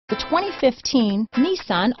The 2015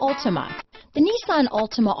 Nissan Altima. The Nissan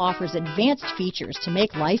Altima offers advanced features to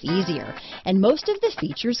make life easier, and most of the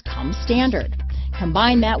features come standard.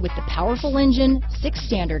 Combine that with the powerful engine, 6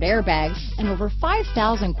 standard airbags, and over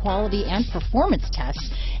 5,000 quality and performance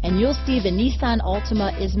tests, and you'll see the Nissan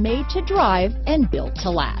Altima is made to drive and built to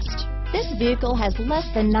last. This vehicle has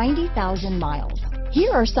less than 90,000 miles.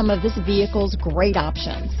 Here are some of this vehicle's great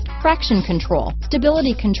options: traction control,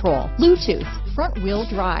 stability control, Bluetooth, front wheel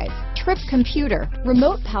drive, trip computer,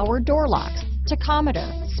 remote power door locks, tachometer,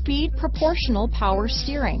 speed proportional power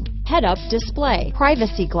steering, head-up display,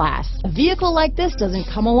 privacy glass. A vehicle like this doesn't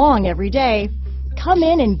come along every day. Come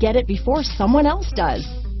in and get it before someone else does.